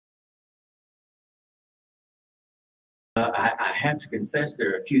I have to confess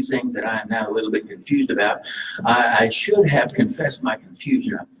there are a few things that I am now a little bit confused about. I should have confessed my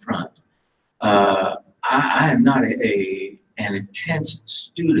confusion up front. I am not an intense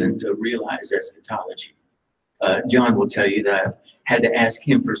student of realized eschatology. John will tell you that I've had to ask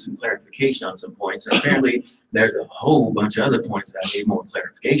him for some clarification on some points. And apparently, there's a whole bunch of other points that I need more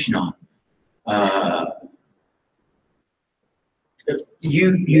clarification on.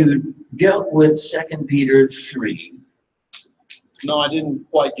 You dealt with 2 Peter 3. No, I didn't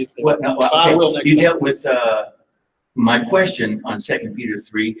quite get there. Well, no, okay. I will next you time. dealt with my question on 2 Peter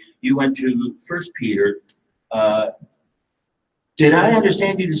 3. You went to 1 Peter. Did I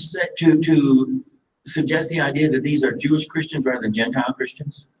understand you to suggest the idea that these are Jewish Christians rather than Gentile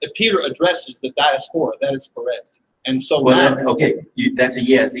Christians? Peter addresses the diaspora. That is correct. And so well, now, okay, that's a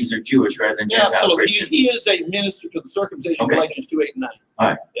yes. These are Jewish rather than Gentile absolutely. Christians. He is a minister to the circumcision, okay. Galatians 2:8 and 9. All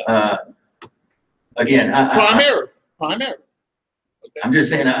right. Yeah. Again, Primary. Okay. I'm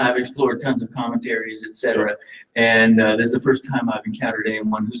just saying I've explored tons of commentaries, etc. And this is the first time I've encountered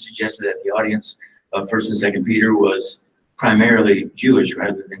anyone who suggested that the audience of 1 and 2 Peter was primarily Jewish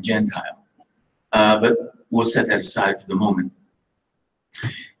rather than Gentile. But we'll set that aside for the moment.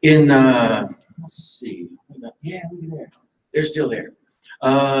 In, let's see. Yeah, look at there. They're still there.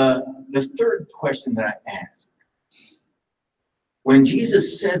 The third question that I asked. When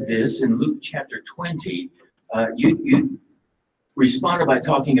Jesus said this in Luke chapter 20, you responded by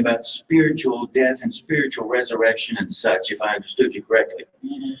talking about spiritual death and spiritual resurrection and such, if I understood you correctly.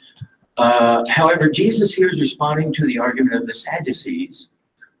 However, Jesus here is responding to the argument of the Sadducees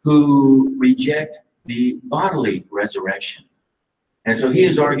who reject the bodily resurrection. And so he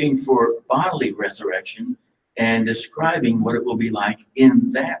is arguing for bodily resurrection and describing what it will be like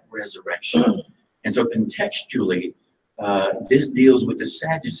in that resurrection. And so contextually, this deals with the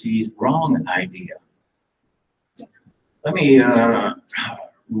Sadducees' wrong idea. Let me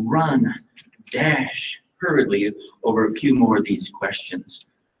dash hurriedly over a few more of these questions.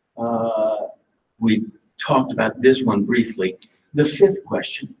 We talked about this one briefly. The fifth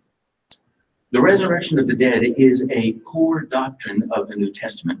question. The resurrection of the dead is a core doctrine of the New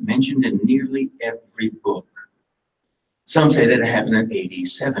Testament, mentioned in nearly every book. Some say that it happened in AD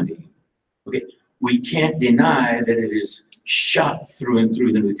 70. Okay, we can't deny that it is shot through and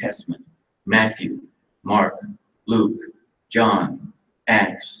through the New Testament. Matthew, Mark, Luke, John,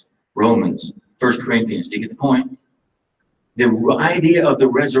 Acts, Romans, 1 Corinthians. Do you get the point? The idea of the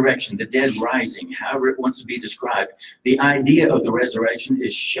resurrection, the dead rising, however it wants to be described, the idea of the resurrection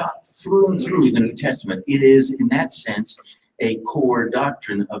is shot through and through the New Testament. It is, in that sense, a core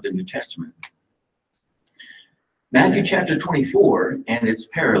doctrine of the New Testament. Matthew chapter 24 and its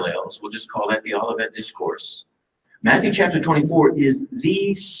parallels, we'll just call that the Olivet Discourse. Matthew chapter 24 is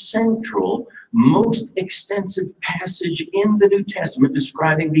the central, most extensive passage in the New Testament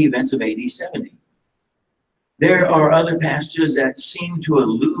describing the events of AD 70. There are other passages that seem to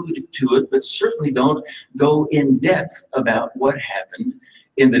allude to it, but certainly don't go in depth about what happened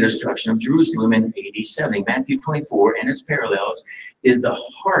in the destruction of Jerusalem in AD 70. Matthew 24 and its parallels is the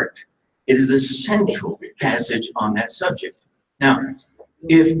heart. It is the central passage on that subject. Now,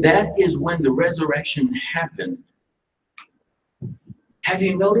 if that is when the resurrection happened, have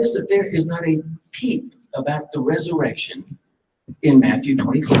you noticed that there is not a peep about the resurrection in Matthew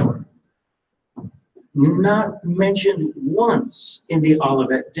 24? Not mentioned once in the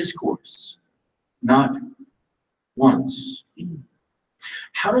Olivet Discourse. Not once.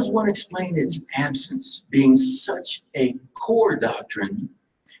 How does one explain its absence, being such a core doctrine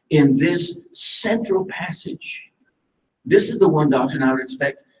in this central passage? This is the one doctrine I would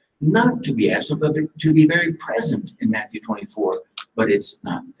expect not to be absent, but to be very present in Matthew 24, but it's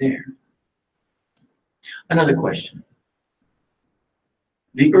not there. Another question.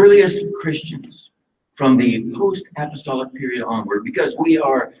 The earliest Christians from the post-apostolic period onward, because we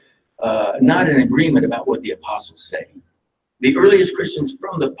are not in agreement about what the apostles say. The earliest Christians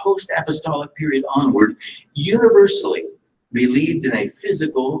from the post-apostolic period onward universally believed in a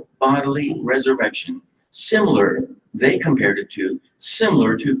physical bodily resurrection, similar, they compared it to,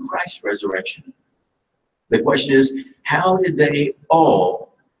 similar to Christ's resurrection. The question is, how did they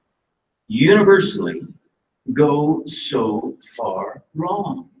all universally go so far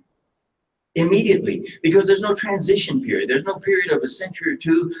wrong? Immediately, because there's no transition period. There's no period of a century or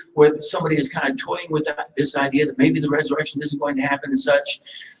two where somebody is kind of toying with this idea that maybe the resurrection isn't going to happen and such,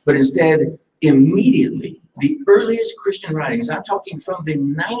 but instead, immediately, the earliest Christian writings, I'm talking from the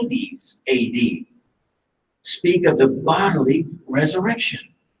 90s AD, speak of the bodily resurrection.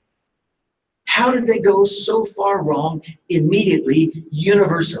 How did they go so far wrong immediately,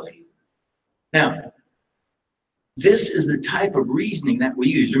 universally? Now, This is the type of reasoning that we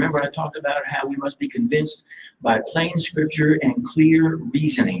use. Remember, I talked about how we must be convinced by plain scripture and clear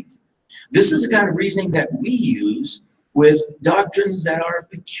reasoning. This is the kind of reasoning that we use with doctrines that are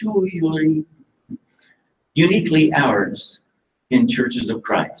peculiarly, uniquely ours in churches of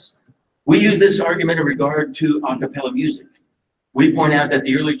Christ. We use this argument in regard to a cappella music. We point out that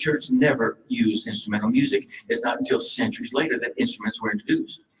the early church never used instrumental music. It's not until centuries later that instruments were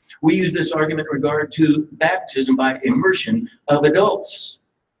introduced. We use this argument in regard to baptism by immersion of adults.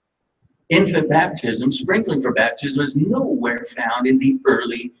 Infant baptism, sprinkling for baptism, is nowhere found in the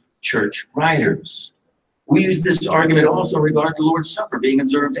early church writers. We use this argument also in regard to Lord's Supper being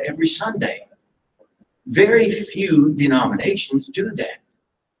observed every Sunday. Very few denominations do that.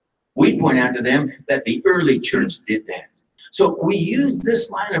 We point out to them that the early church did that. So we use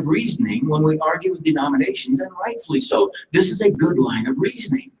this line of reasoning when we argue with denominations, and rightfully so. This is a good line of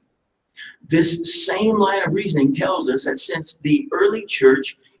reasoning. This same line of reasoning tells us that since the early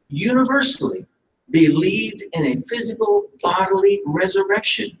church universally believed in a physical bodily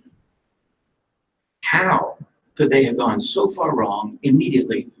resurrection, how could they have gone so far wrong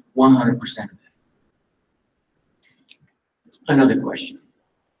immediately 100% of that? Another question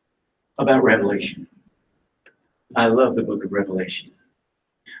about Revelation. I love the book of Revelation.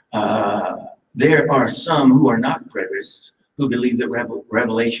 There are some who are not preterists who believe that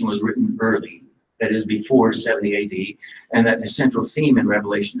Revelation was written early, that is before 70 AD, and that the central theme in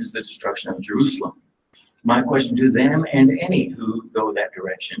Revelation is the destruction of Jerusalem. My question to them and any who go that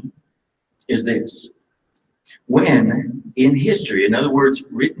direction is this. When in history, in other words,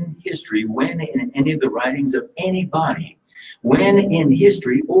 written history, when in any of the writings of anybody, when in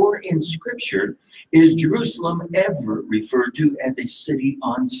history or in scripture, is Jerusalem ever referred to as a city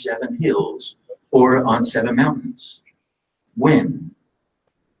on 7 hills or on 7 mountains? When?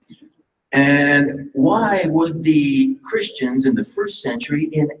 And why would the Christians in the first century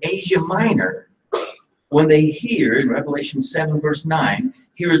in Asia Minor, when they hear in Revelation 7 verse 9,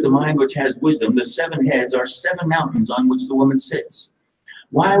 here is the mind which has wisdom, the 7 heads are 7 mountains on which the woman sits.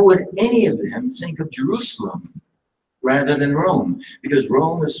 Why would any of them think of Jerusalem rather than Rome? Because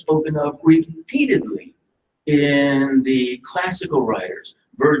Rome is spoken of repeatedly in the classical writers,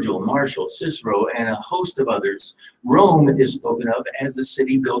 Virgil, Martial, Cicero, and a host of others. Rome is spoken of as the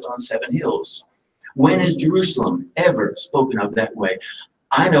city built on 7 hills. When is Jerusalem ever spoken of that way?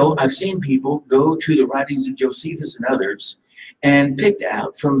 I know I've seen people go to the writings of Josephus and others and picked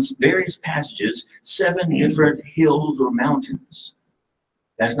out from various passages 7 different hills or mountains.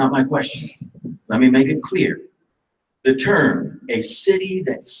 That's not my question. Let me make it clear. The term, a city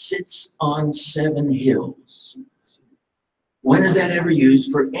that sits on 7 hills. When is that ever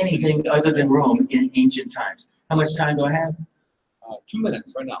used for anything other than Rome in ancient times? How much time do I have? 2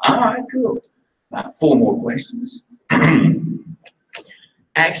 minutes right now. All right, cool. About 4 more questions.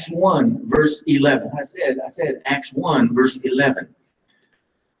 Acts 1, verse 11. I said Acts 1, verse 11.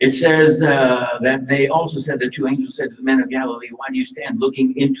 It says that they also said, the 2 angels said to the men of Galilee, why do you stand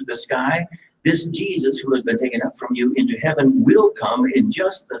looking into the sky? This Jesus who has been taken up from you into heaven will come in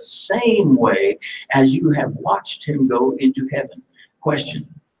just the same way as you have watched him go into heaven. Question.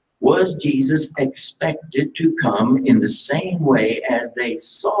 Was Jesus expected to come in the same way as they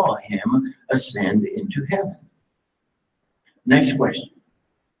saw him ascend into heaven? Next question.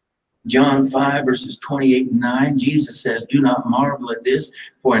 John 5, verses 28 and 9, Jesus says, do not marvel at this,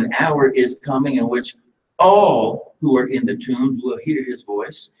 for an hour is coming in which all who are in the tombs will hear his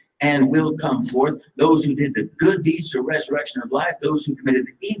voice and will come forth, those who did the good deeds to a resurrection of life, those who committed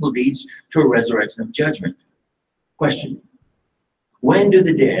the evil deeds to a resurrection of judgment. Question. When do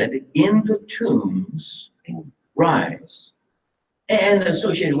the dead in the tombs rise? And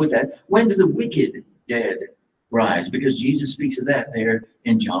associated with that, when do the wicked dead rise? Because Jesus speaks of that there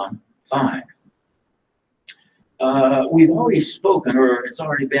in John 5. We've already spoken, or it's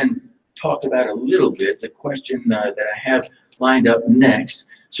already been talked about a little bit, the question that I have lined up next.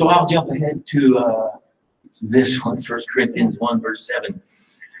 So I'll jump ahead to this one, 1 Corinthians 1, verse 7,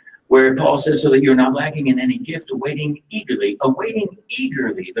 where Paul says, so that you're not lacking in any gift, awaiting eagerly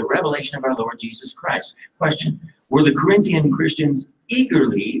the revelation of our Lord Jesus Christ. Question, were the Corinthian Christians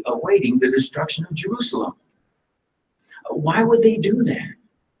eagerly awaiting the destruction of Jerusalem? Why would they do that?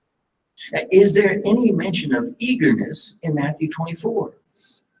 Is there any mention of eagerness in Matthew 24?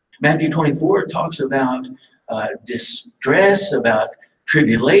 Matthew 24 talks about distress, about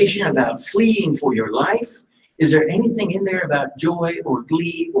tribulation, about fleeing for your life. Is there anything in there about joy or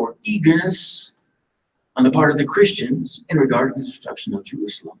glee or eagerness on the part of the Christians in regard to the destruction of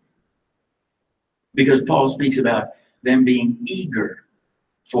Jerusalem? Because Paul speaks about them being eager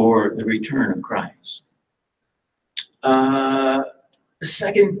for the return of Christ.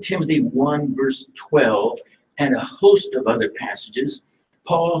 2 Timothy 1, verse 12, and a host of other passages,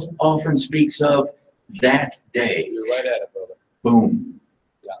 Paul often speaks of that day. You're right at it, brother. Boom.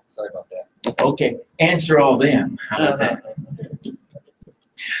 Yeah, sorry about that. Okay, answer all them. How about that?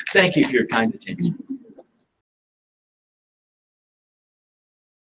 Thank you for your kind attention.